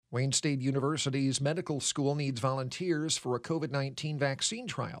Wayne State University's medical school needs volunteers for a COVID-19 vaccine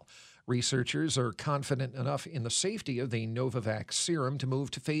trial. Researchers are confident enough in the safety of the Novavax serum to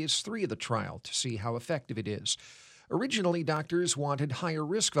move to phase 3 of the trial to see how effective it is. Originally, doctors wanted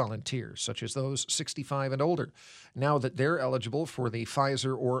higher-risk volunteers, such as those 65 and older. Now that they're eligible for the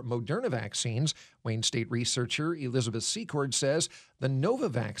Pfizer or Moderna vaccines, Wayne State researcher Elizabeth Secord says the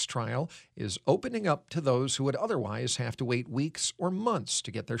Novavax trial is opening up to those who would otherwise have to wait weeks or months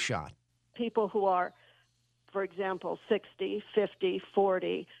to get their shot. People who are, for example, 60, 50,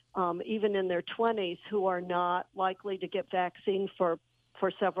 40, even in their 20s, who are not likely to get vaccine for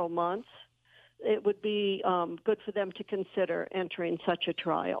several months, it would be good for them to consider entering such a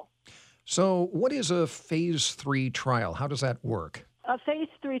trial. So what is a phase 3 trial? How does that work? A phase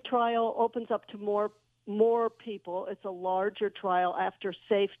 3 trial opens up to more people. It's a larger trial after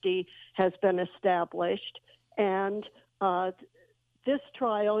safety has been established. And this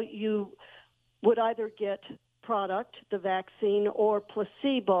trial, you would either get product, the vaccine, or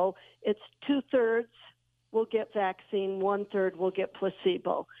placebo. It's 2/3 will get vaccine, 1/3 will get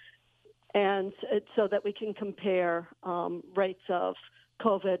placebo. And so that we can compare rates of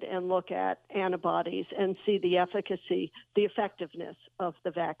COVID and look at antibodies and see the efficacy, the effectiveness of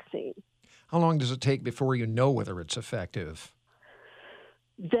the vaccine. How long does it take before you know whether it's effective?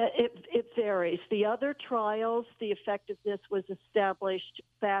 It varies. The other trials, the effectiveness was established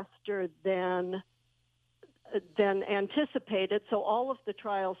faster than anticipated. So all of the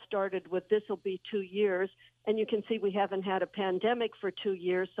trials started with this will be 2 years. And you can see we haven't had a pandemic for 2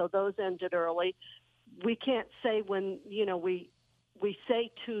 years, so those ended early. We can't say when, we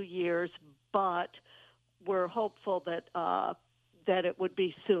say 2 years, but we're hopeful that it would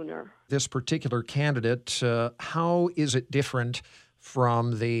be sooner. This particular candidate, how is it different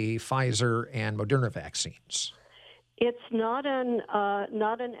from the Pfizer and Moderna vaccines? It's not an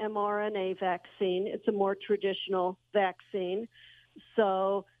mRNA vaccine. It's a more traditional vaccine.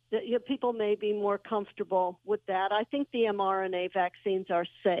 So people may be more comfortable with that. I think the mRNA vaccines are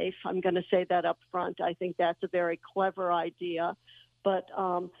safe. I'm going to say that up front. I think that's a very clever idea. But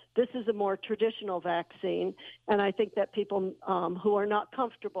this is a more traditional vaccine, and I think that people who are not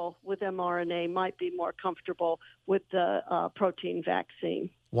comfortable with mRNA might be more comfortable with the protein vaccine.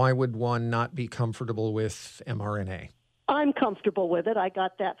 Why would one not be comfortable with mRNA? I'm comfortable with it. I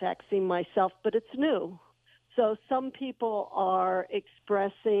got that vaccine myself, but it's new. So some people are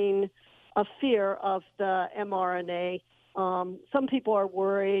expressing a fear of the mRNA. Some people are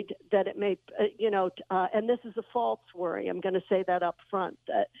worried that it may, and this is a false worry. I'm going to say that up front,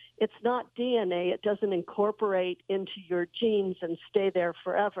 that it's not DNA. It doesn't incorporate into your genes and stay there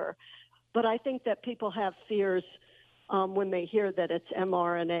forever. But I think that people have fears when they hear that it's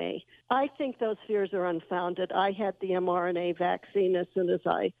mRNA. I think those fears are unfounded. I had the mRNA vaccine as soon as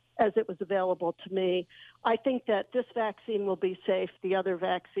it was available to me. I think that this vaccine will be safe. The other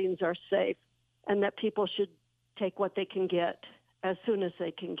vaccines are safe, and that people should take what they can get as soon as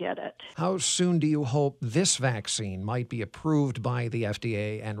they can get it. How soon do you hope this vaccine might be approved by the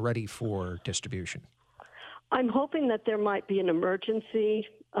FDA and ready for distribution? I'm hoping that there might be an emergency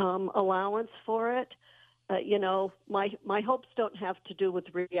allowance for it. My hopes don't have to do with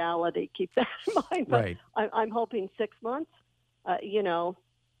reality. Keep that in mind. But right. I'm hoping 6 months.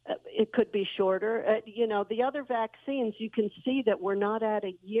 It could be shorter. The other vaccines, you can see that we're not at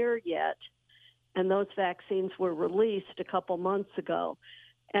a year yet. And those vaccines were released a couple months ago.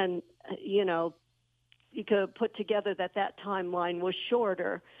 And, you could put together that timeline was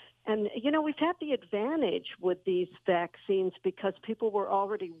shorter. And, we've had the advantage with these vaccines because people were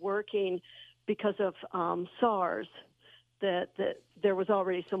already working because of SARS, that there was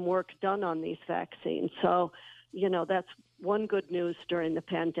already some work done on these vaccines. So, that's one good news during the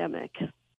pandemic.